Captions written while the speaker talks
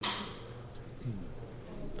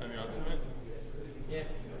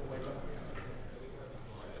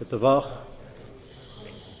Ketavach.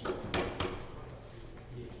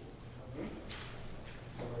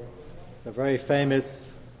 It's a very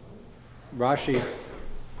famous Rashi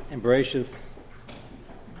in Bereshis.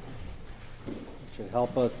 It should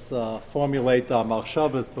help us formulate our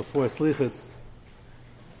machshavas before Selichos.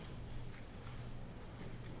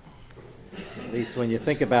 At least when you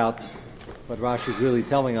think about what Rashi is really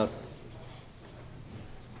telling us.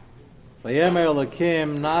 Vayemer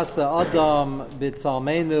Elokim nasa Adam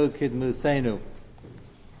b'tzalmenu kidmusenu.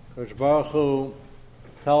 Kosh Baruch Hu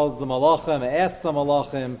tells the Malachim, asks the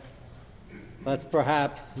Malachim, let's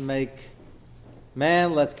perhaps make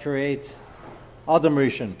man, let's create Adam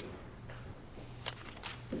Rishon.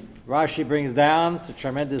 Rashi brings down, it's a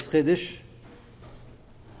tremendous chiddush.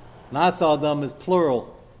 Nasa Adam is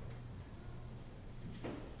plural.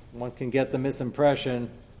 One can get the misimpression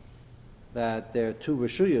that there are two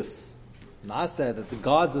Rishuyos. Nasa, that the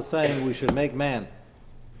gods are saying we should make man,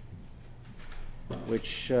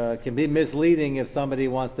 which can be misleading if somebody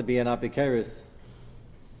wants to be an apikeris.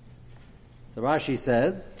 So Rashi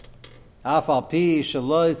says, Afal pi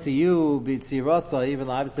shaloi siyu b'tzirasa, even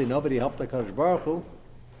though obviously nobody helped the Kadosh Baruch Hu.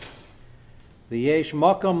 V'yesh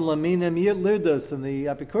makam laminim lirdos, and the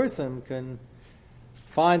apikurim can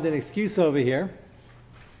find an excuse over here.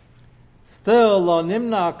 Still, lo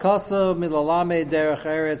nimna kasa milalame derech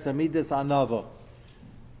eretz amidus anava.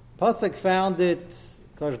 Pasuk found it,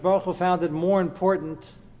 Kadosh Baruch Hu found it more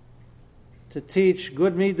important to teach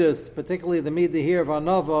good midas, particularly the midah here of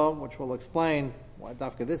anava, which we'll explain why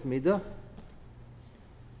dafka this midah.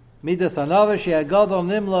 Midas anava she'agadol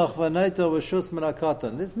nimlach v'neito v'shus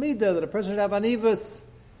minakatan. This midah that a person should have anivus,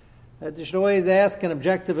 that you should always ask an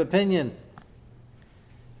objective opinion.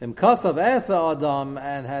 Imkasav asa Adam,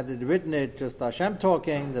 and had it written it just Hashem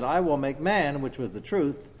talking that I will make man, which was the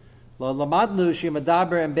truth. Lo lamadnu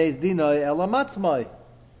shemadaber and beis dinoi elamatzmai.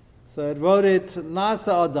 So it wrote it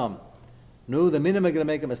nasa Adam. No, the minim are going to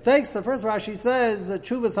make a mistake. So first Rashi says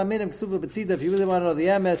chuvas haminim ksuva b'tzida. If you really want to know the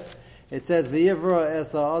emes, it says v'yivra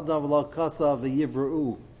asa Adam lo kasav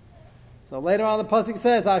v'yivru. So later on the pasuk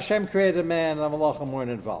says Hashem created man and the malachim weren't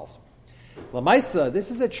involved. Lamaisa, this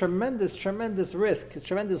is a tremendous, tremendous risk. It's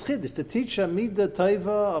tremendous chiddush to teach a midah taiva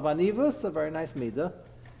of anivus, a very nice midah.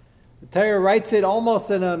 The Torah writes it almost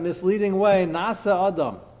in a misleading way, nasa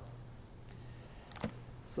Adam.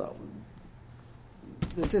 So,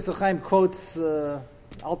 this is Chaim quotes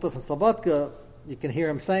Alta from Slobodka. You can hear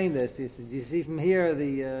him saying this. He says, you see from here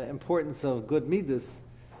the importance of good midas.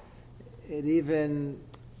 It even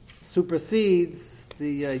supersedes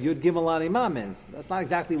the Yud Gimel Ani Mamins. That's not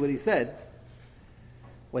exactly what he said.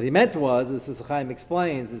 What he meant was, this is Chaim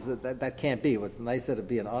explains, is that can't be. What's nicer to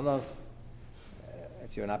be an Anav.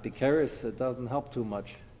 If you're not Bikeris, it doesn't help too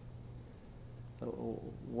much. So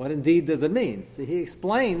what indeed does it mean? So he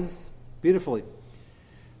explains beautifully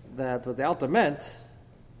that what the Alter meant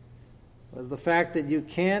was the fact that you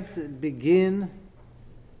can't begin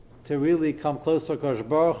to really come close to Kadosh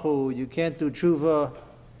Baruch Hu. You can't do tshuva.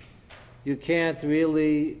 You can't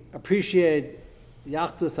really appreciate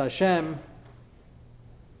Yachdus Hashem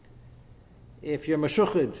if you're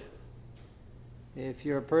Meshuchid. If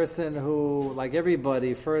you're a person who, like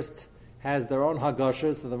everybody, first has their own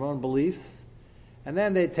Hagashas, their own beliefs, and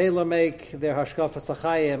then they tailor-make their Hashkafas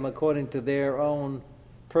HaChaim according to their own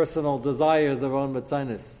personal desires, their own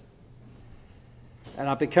Mitzaynis. And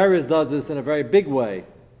Apikaris does this in a very big way.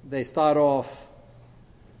 They start off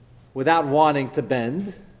without wanting to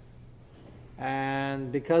bend,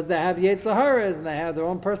 and because they have Yetzaharas and they have their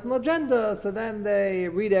own personal agenda, so then they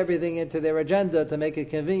read everything into their agenda to make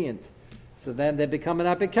it convenient. So then they become an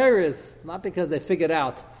apikaris, not because they figured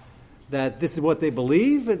out that this is what they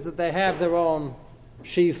believe, it's that they have their own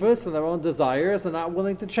shifas and their own desires. They're not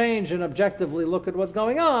willing to change and objectively look at what's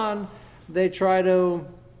going on. They try to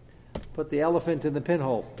put the elephant in the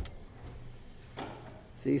pinhole.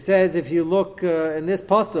 So he says, if you look in this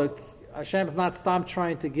pasuk, Hashem's not stopped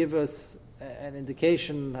trying to give us an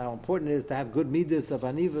indication how important it is to have good midas of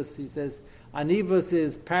anivus. He says anivus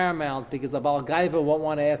is paramount because a Baal Gaiva won't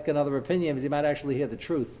want to ask another opinion because he might actually hear the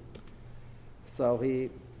truth. So he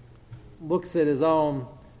looks at his own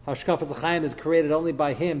Hashkafas HaChaim is created only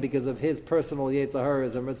by him because of his personal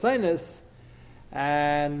Yetzaharas and Ritzainis,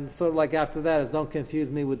 and sort of like after that is don't confuse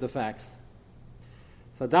me with the facts.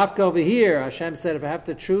 So Dafka over here, Hashem said if I have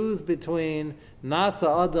to choose between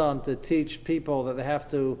Nasa Adam to teach people that they have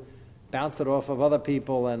to bounce it off of other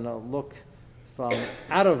people and look from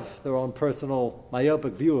out of their own personal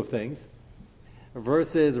myopic view of things,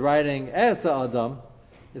 versus writing Esa Adam,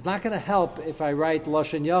 it's not going to help if I write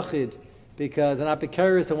Lashon Yachid, because an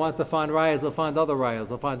apikaris who wants to find rayas will find other rayas,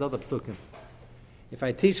 will find other psukim. If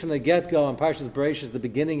I teach from the get-go in Parshas Bereishis, the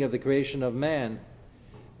beginning of the creation of man,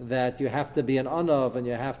 that you have to be an unav and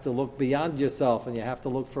you have to look beyond yourself and you have to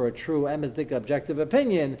look for a true emisdik objective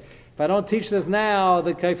opinion, if I don't teach this now,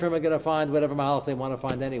 the kafrim are going to find whatever mahalach they want to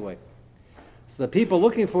find anyway. So the people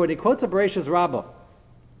looking for it, he quotes a Bereishis Rabbah.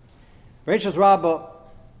 Bereishis Rabbah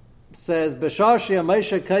says, B'shar she'ya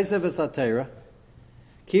Moshe kaisev v'satera,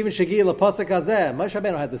 kivin shegi l'pasuk hazeh. Moshe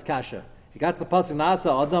Rabbeinu had this kasha. He got to the pasuk,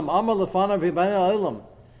 Nasa Adam Amar Lefanav Ribono Olam,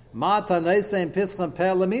 Ma Taneisei Pischem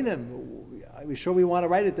Per Laminim. Are we sure we want to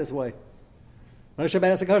write it this way? Moshe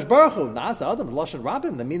Rabbeinu said, Kadosh Baruch Hu, Nasa Adam, Lashon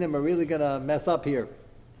Rabim. The minim are really going to mess up here.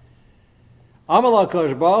 Amar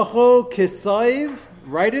Kadosh Baruch Hu, Kisayv,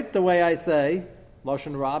 write it the way I say,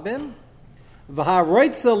 Lashon Rabim.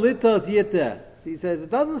 V'haroitza litos yiteh. So he says,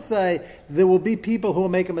 it doesn't say there will be people who will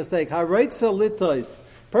make a mistake. Haroitza litos.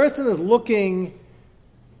 Person is looking.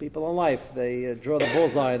 People in life, they draw the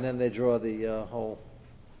bullseye and then they draw the whole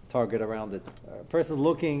target around it. A person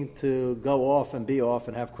looking to go off and be off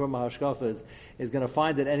and have kruma hashkafas is going to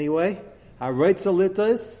find it anyway.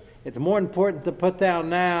 It's more important to put down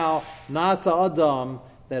now, nasa adam,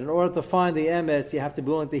 that in order to find the emes, you have to be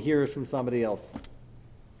willing to hear it from somebody else.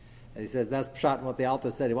 And he says that's pshat in what the Alta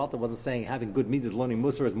said. The Alta wasn't saying having good midas, learning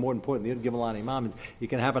Musar is more important than Yud Gimel Imam. You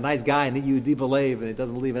can have a nice guy and you deep believe and he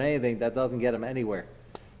doesn't believe in anything, that doesn't get him anywhere.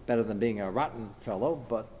 Better than being a rotten fellow,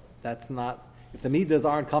 but that's not. If the midas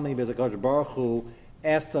aren't coming because Kadosh Baruch Hu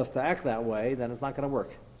asked us to act that way, then it's not going to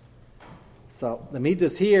work. So the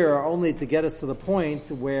midas here are only to get us to the point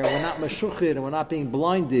where we're not meshuchid and we're not being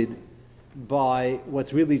blinded by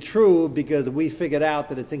what's really true because we figured out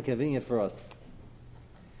that it's inconvenient for us.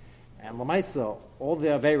 And Lamaisa, all the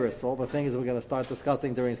Averis, all the things we're going to start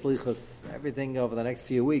discussing during Selichos, everything over the next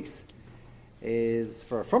few weeks, is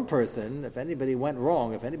for a front person, if anybody went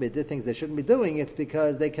wrong, if anybody did things they shouldn't be doing, it's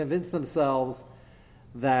because they convinced themselves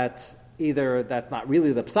that either that's not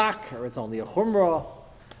really the psak, or it's only a chumrah,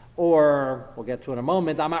 or, we'll get to in a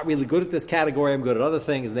moment, I'm not really good at this category, I'm good at other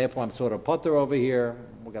things, and therefore I'm sort of potter over here.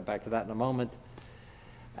 We'll get back to that in a moment.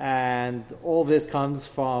 And all this comes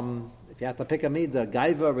from, if you have to pick a midah,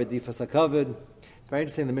 gaiva, redifas hakavod. It's very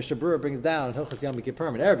interesting, the Mishnah Berurah brings down, Hilchas Yom Kippurim,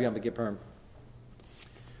 and Erev Yom Kippurim,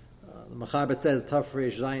 the Mechaber says,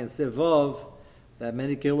 Tafresh Zayin Sivov, that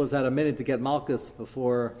many killers had a minute to get Malchus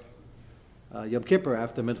before Yom Kippur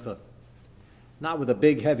after Mincha. Not with a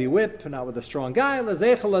big heavy whip, not with a strong guy,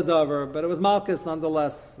 Lazechel Adavar, but it was Malchus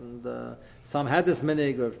nonetheless. And some had this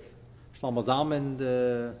minig, or Shlomo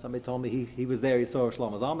Zalman, somebody told me he was there, he saw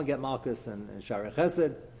Shlomo Zalman get Malchus and Shari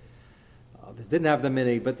Chesed. This didn't have the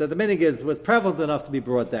minig, but the minig was prevalent enough to be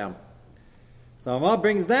brought down. So Amal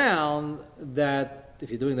brings down that if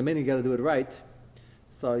you're doing the minig, you got to do it right.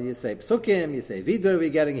 So you say psukim, you say vidur, we're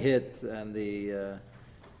getting hit, and the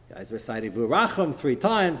guys reciting vurachim 3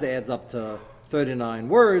 times. That adds up to 39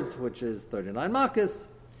 words, which is 39 makas.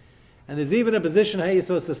 And there's even a position how you're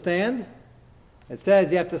supposed to stand. It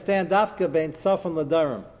says you have to stand dafka bein tzaf and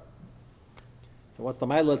ladarim. So what's the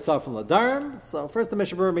ma'ila tzaf and ladarim? So first the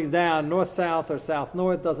Mishnah Berurah brings down north-south or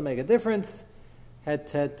south-north, doesn't make a difference. Head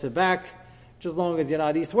to back. Just as long as you're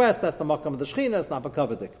not east-west, that's the makam of the Shechina, it's not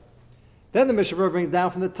Bakavadik. Then the Mishnah Berurah brings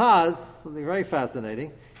down from the Taz, something very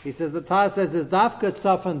fascinating. He says, the Taz says, is dafka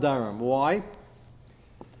tzaf and darim. Why?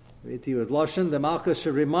 He was Lashon, the Malchus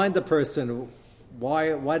should remind the person why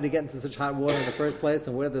did he get into such hot water in the first place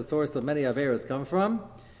and where the source of many Averas come from.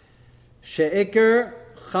 She'ikr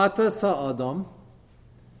chatas ha'adam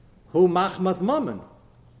hu machmas mammon.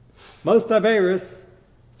 Most Averas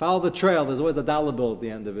follow the trail, there's always a dollar bill at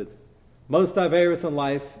the end of it. Most Averis in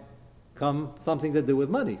life come something to do with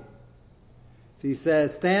money. So he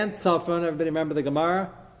says, stand tzafon. Everybody remember the Gemara?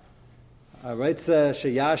 Reitza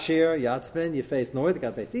sheyashir yatzmin. You face north. You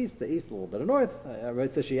got to face east. The east, a little bit of north.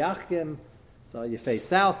 Reitza sheyachkim. So you face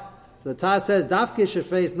south. So the Taz says dafki should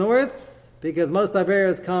face north because most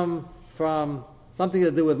Averis come from something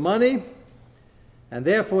to do with money, and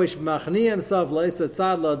therefore he should machni himself leitza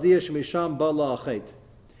tzad la'adiyah shemisham bala achet.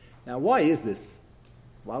 Now, why is this?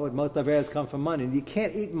 Why would most Averas come from money? And you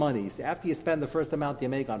can't eat money. See, after you spend the first amount you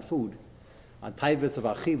make on food, on taivas of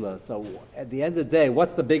achila, so at the end of the day,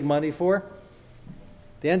 what's the big money for?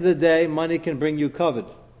 At the end of the day, money can bring you covered.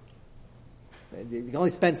 You can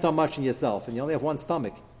only spend so much on yourself, and you only have one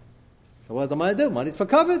stomach. So what does the money do? Money's for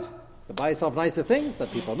covered. You buy yourself nicer things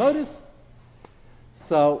that people notice.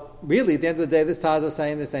 So really, at the end of the day, this Taz is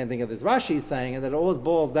saying the same thing that this Rashi is saying, and that it always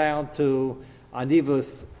boils down to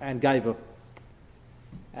anivus and gaiva.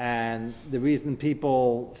 And the reason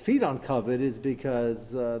people feed on kavod is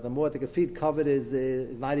because the more they can feed kavod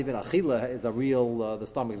is not even achila, is a real, the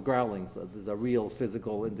stomach's growling, so there's a real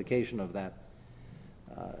physical indication of that.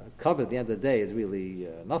 Covet at the end of the day is really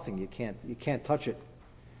nothing. You can't touch it.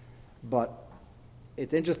 But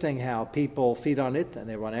it's interesting how people feed on it and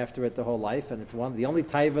they run after it their whole life, and it's the only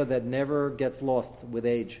taiva that never gets lost with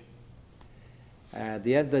age. At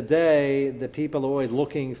the end of the day, the people are always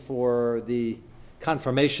looking for the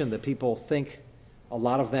confirmation that people think a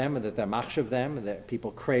lot of them and that they're machshav them and that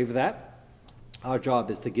people crave that. Our job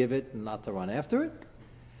is to give it and not to run after it.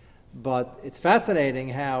 But it's fascinating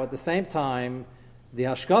how at the same time the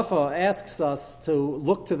hashkafa asks us to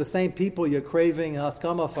look to the same people you're craving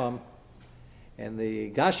haskama from in the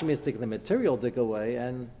gashmistic, the materialistic way,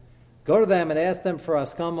 and go to them and ask them for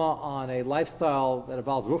haskama on a lifestyle that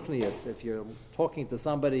involves ruchnius. If you're talking to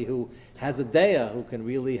somebody who has a deya, who can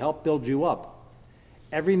really help build you up.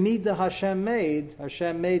 Every midah Hashem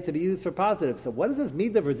made to be used for positive. So what is this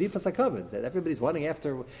midah of redifas hakavod that everybody's running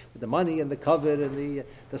after with the money and the kavod and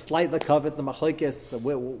the slight the kavod, the machlekes? So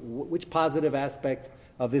which positive aspect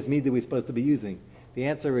of this midah are we supposed to be using? The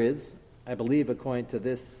answer is, I believe, according to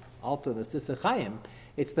this altar, the Sisach Chaim,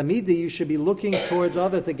 it's the midah you should be looking towards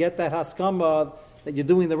other to get that haskama that you're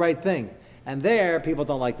doing the right thing. And there, people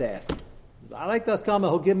don't like to ask. I like the haskama,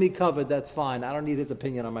 he'll give me kavod, that's fine. I don't need his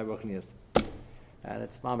opinion on my ruchnius. And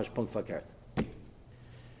it's mamash punkt fakert.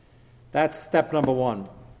 That's step number one.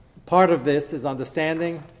 Part of this is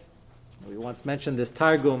understanding. We once mentioned this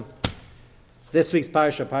Targum. This week's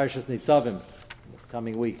parashas Nitzavim, this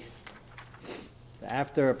coming week.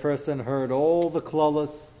 After a person heard all the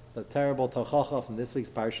klolos, the terrible tochacha from this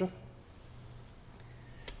week's parsha.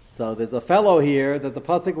 So there's a fellow here that the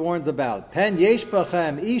pasuk warns about. Pen yesh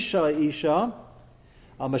bachem isha.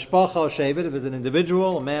 A mishpacha or shevet, if it's an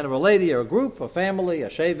individual, a man or a lady, or a group, a family, a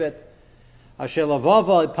shevet. Asher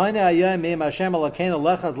lavava ipane ayem im Hashem alakeinu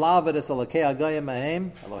lechaz lavedis alakei agayim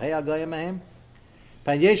mahem, Elohei agayim mahem.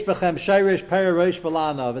 Pan yesh bechem shayrish perirosh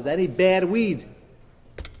v'lanav. Is any bad weed?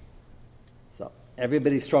 So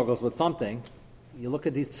everybody struggles with something. You look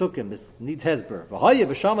at these psukim, this needs hezber. V'haya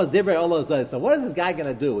b'shamas divrei Allah zayis. Now what is this guy going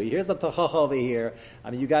to do? He hears the tachacha over here.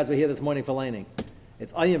 I mean, you guys were here this morning for laning.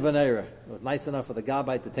 It's ayin v'neira. It was nice enough for the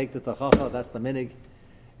gabbai to take the tachacha. That's the minig.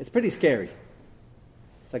 It's pretty scary.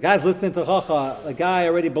 So the guy's listening to tachacha. The guy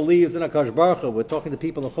already believes in HaKadosh Baruch Hu. We're talking to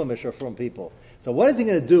people in Chumash or from people. So what is he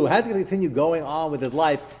going to do? How's he going to continue going on with his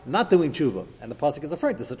life, not doing tshuva? And the pasuk is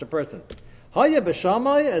referring to such a person. Haya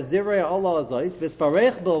b'shamai as divrei Allah azayis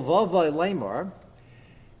v'sparech b'lvavai leimar.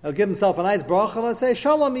 He'll give himself a nice bracha and say,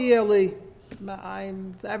 Shalom yeli.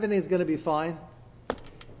 Everything's going to be fine.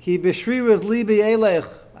 Ki b'shriras libi elech.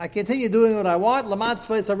 I continue doing what I want. Lamat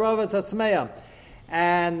tzvais haravas hasmeya.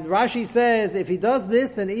 And Rashi says, if he does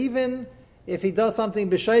this, then even if he does something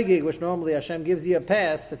b'shegeg, which normally Hashem gives you a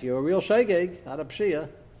pass, if you're a real shegeg, not a pshia,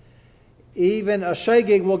 even a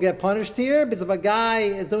shegeg will get punished here, because if a guy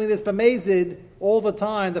is doing this b'mezid all the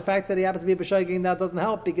time, the fact that he happens to be b'shegeg now doesn't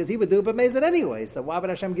help, because he would do b'mezid anyway, so why would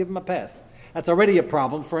Hashem give him a pass? That's already a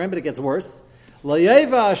problem for him, but it gets worse. Lo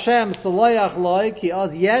yeva Hashem salayach loy ki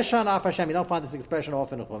az yeshan af Hashem. You don't find this expression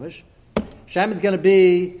often in Chumash. Hashem is going to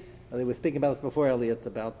be. We were speaking about this before, Elliot,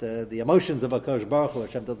 about the emotions of HaKadosh Baruch Hu.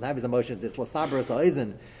 Hashem doesn't have his emotions. It's lasabras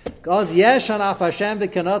ha'izin. Az yeshan af Hashem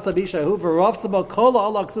v'kanasa bishahu v'rovtzabo kol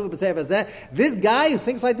ha'olak ksuv b'sefer hazeh. This guy who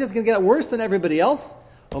thinks like this is going to get worse than everybody else.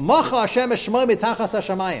 U'macha Hashem eshmoi mitachas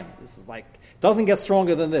hashamayim. This is like doesn't get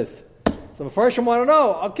stronger than this. So the first one want to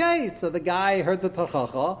know. Okay, so the guy heard the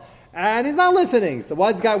tachacha. And he's not listening. So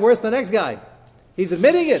why is this guy worse than the next guy? He's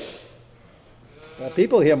admitting it.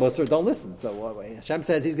 People here, Musar, don't listen. So Hashem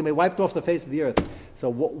says he's going to be wiped off the face of the earth. So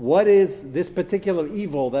what is this particular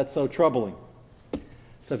evil that's so troubling?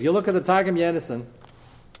 So if you look at the Targum Yennison,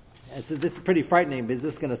 and so this is pretty frightening because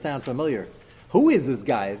this is going to sound familiar. Who is this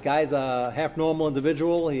guy? This guy's a half normal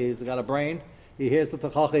individual. He's got a brain. He hears the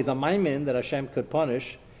Tachacha. He's a maimin that Hashem could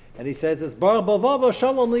punish. And he says, so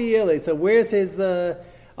where's his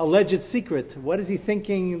alleged secret? What is he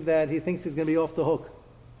thinking that he thinks he's going to be off the hook?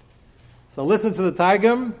 So listen to the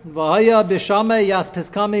Targum.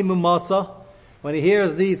 When he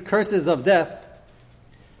hears these curses of death,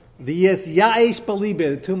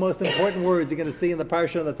 the two most important words you're going to see in the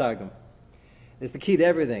Parsha and the Targum. It's the key to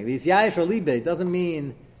everything. It doesn't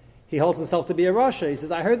mean he holds himself to be a Rasha. He says,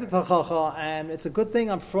 I heard the Tachacha, and it's a good thing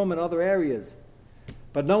I'm from in other areas.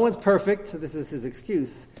 But no one's perfect. This is his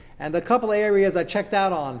excuse. And a couple of areas I checked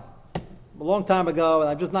out on a long time ago, and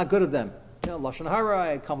I'm just not good at them. Lashon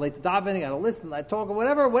Hara, I come late to davening, I don't listen, I talk,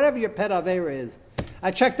 whatever your pet avera is. I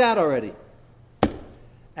checked out already.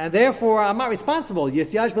 And therefore, I'm not responsible.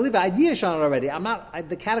 Yes, Yash believe it. I yishan already.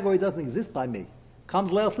 The category doesn't exist by me. Comes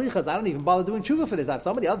Leil Slichas, I don't even bother doing tshuva for this. I have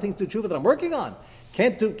so many other things to do tshuva that I'm working on.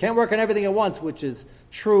 Can't work on everything at once, which is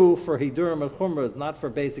true for Hidurim and Chumras, not for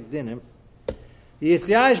basic dinim.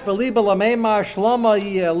 Yisyayish beliba lameimar shlama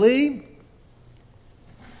yeli.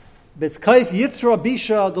 B'tzkaif yitzra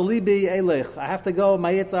bisha delibi elech. I have to go.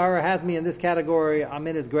 My yitzhara has me in this category. I'm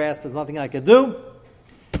in his grasp. There's nothing I can do.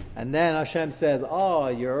 And then Hashem says, "Oh,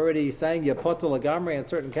 you're already saying you're potul lagamri in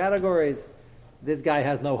certain categories. This guy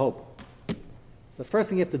has no hope." So the first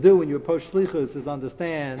thing you have to do when you approach Slichus is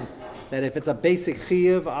understand that if it's a basic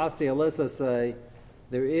chiyuv, asi alisa say,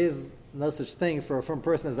 there is no such thing for a firm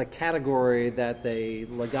person as a category that they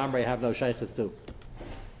lagamri have no shaykhs to.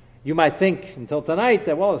 You might think until tonight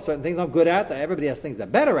that, well, certain things I'm good at, everybody has things they're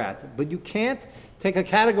better at, but you can't take a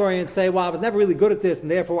category and say, well, I was never really good at this,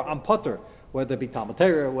 and therefore I'm potter, whether it be Talmud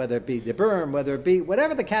Torah, whether it be Deburim, whether it be,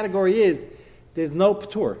 whatever the category is, there's no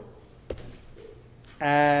patur.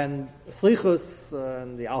 And Slichus,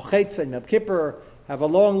 and the Al Chetz and Yom Kippur have a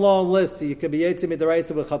long, long list. You could be Yetzim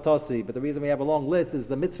Midaraisa with Chatasi, but the reason we have a long list is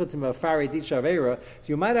the mitzvah to Mafari Dicha Avera. So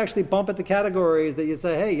you might actually bump into categories that you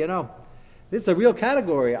say, hey, this is a real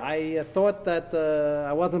category. I thought that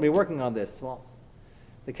I wasn't going to be working on this. Well,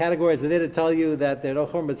 the categories are there to tell you that there are no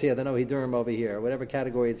churmas here, there are no hidurim over here. Whatever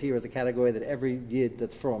category is here is a category that every yid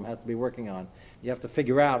that's from has to be working on. You have to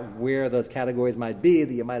figure out where those categories might be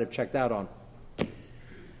that you might have checked out on.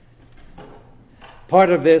 Part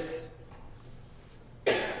of this,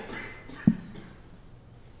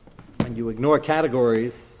 when you ignore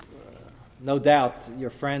categories, no doubt your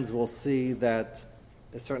friends will see that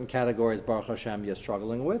there's certain categories, Baruch Hashem, you're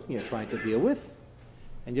struggling with, and you're trying to deal with,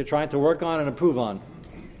 and you're trying to work on and improve on.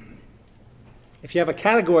 If you have a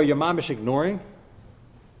category your mamish ignoring,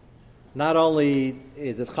 not only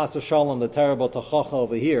is it chas v'shalom, the terrible tachacha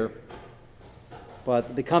over here,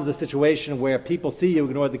 but it becomes a situation where people see you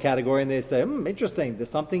ignore the category and they say, interesting,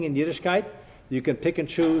 there's something in Yiddishkeit. You can pick and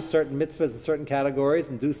choose certain mitzvahs in certain categories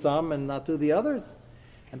and do some and not do the others.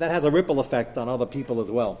 And that has a ripple effect on other people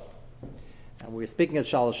as well. And we're speaking at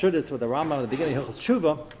Shalosh Shuddis with the Rambam at the beginning of Hilchos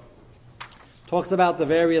Tshuva, talks about the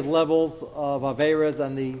various levels of Averas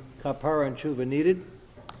and the Kapara and Tshuva needed.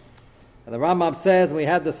 And the Rambam says, we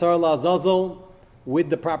had the Sarla Zazel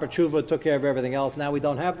with the proper Tshuva, took care of everything else. Now we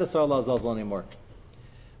don't have the Sarla Zazel anymore.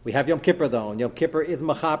 We have Yom Kippur though, and Yom Kippur is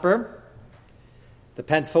Mechaper.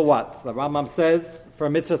 Depends for what. The Rambam says, for a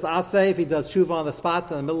mitzvah's aseh, if he does Tshuva on the spot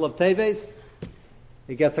in the middle of Teves,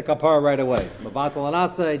 he gets a kapara right away. Mavatal and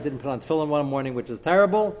aseh, he didn't put on tefillin one morning, which is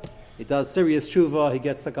terrible. He does serious Tshuva, he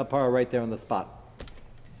gets the kapara right there on the spot.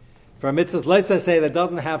 For a mitzvah's leisaseh that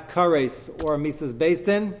doesn't have kares or a mitzvah's based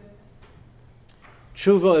in,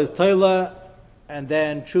 Tshuva is Toila, and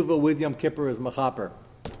then Tshuva with Yom Kippur is Mechaper.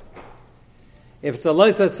 If it's a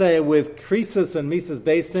leisaseh with krisus and mitzvah's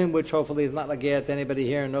based in, which hopefully is not nageh to anybody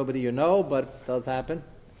here and nobody you know, but it does happen.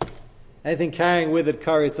 Anything carrying with it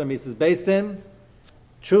kares or mitzvah's based in,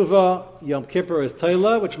 Tshuva, Yom Kippur is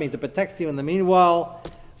Toila, which means it protects you in the meanwhile,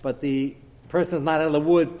 but the person is not in the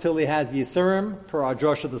woods till he has Yisurim, per our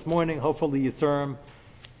drasha this morning, hopefully Yisurim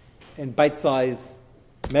in bite-sized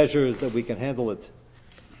measures that we can handle it.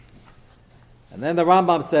 And then the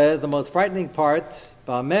Rambam says, the most frightening part,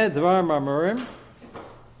 Ba'amed Dvar Marmurim,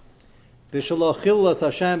 B'shalo Chillas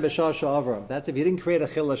Hashem B'shasha Avram. That's if you didn't create a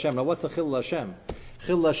Chil Hashem. Now what's a Chil Hashem?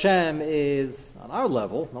 Chil Hashem is, on our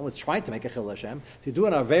level, no one's trying to make a Chil Hashem. If you do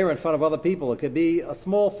an Avera in front of other people, it could be a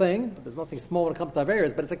small thing, but there's nothing small when it comes to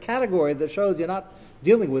Averas, but it's a category that shows you're not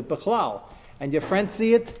dealing with Bechlal. And your friends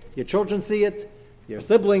see it, your children see it, your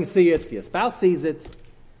siblings see it, your spouse sees it.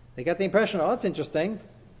 They get the impression, oh, it's interesting.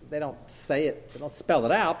 They don't say it, they don't spell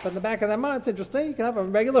it out, but in the back of their mind, it's interesting. You can have a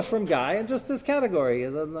regular frum guy, and just this category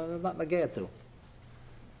is not nageh to.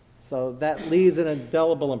 So that leaves an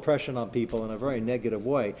indelible impression on people in a very negative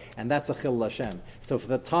way, and that's a chil Hashem. So for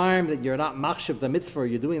the time that you're not machshav the mitzvah,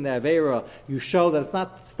 you're doing the avera, you show that it's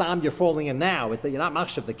not stam you're falling in now, it's that you're not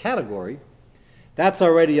machshav the category. That's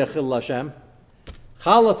already a chil Hashem.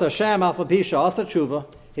 Chalas Hashem alfa pisha asa tshuva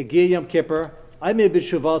higir Yom Kippur aimei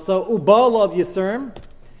b'tshuvasa ubal of Yisurim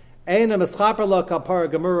eina mischaper la kapara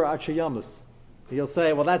gemura achayamus. He'll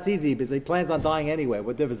say, well, that's easy because he plans on dying anyway.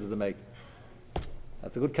 What difference does it make?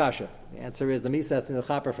 That's a good kasha. The answer is the misa has to be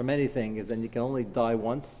chaper from anything is then you can only die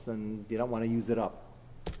once and you don't want to use it up.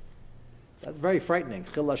 So that's very frightening.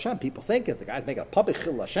 Chil Hashem, people think is the guy's making a public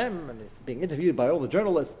Chil Hashem and he's being interviewed by all the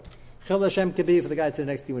journalists. Chil Hashem could be for the guy sitting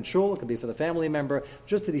next to you in shul, it could be for the family member,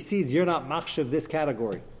 just that he sees you're not machshav this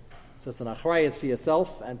category. So it's an achrayas for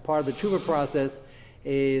yourself, and part of the tshuva process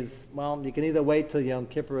is, well, you can either wait till Yom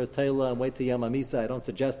Kippur is Teilah and wait till Yom HaMisa. I don't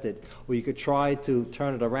suggest it. Or you could try to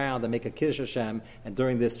turn it around and make a Kiddush Hashem, and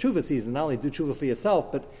during this tshuva season, not only do tshuva for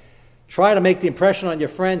yourself, but try to make the impression on your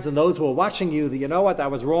friends and those who are watching you that, you know what, I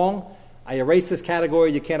was wrong. I erased this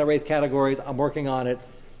category. You can't erase categories. I'm working on it.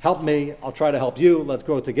 Help me. I'll try to help you. Let's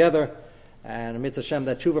grow together. And Mitzvah Hashem,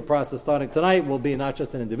 that tshuva process starting tonight will be not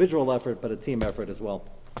just an individual effort, but a team effort as well.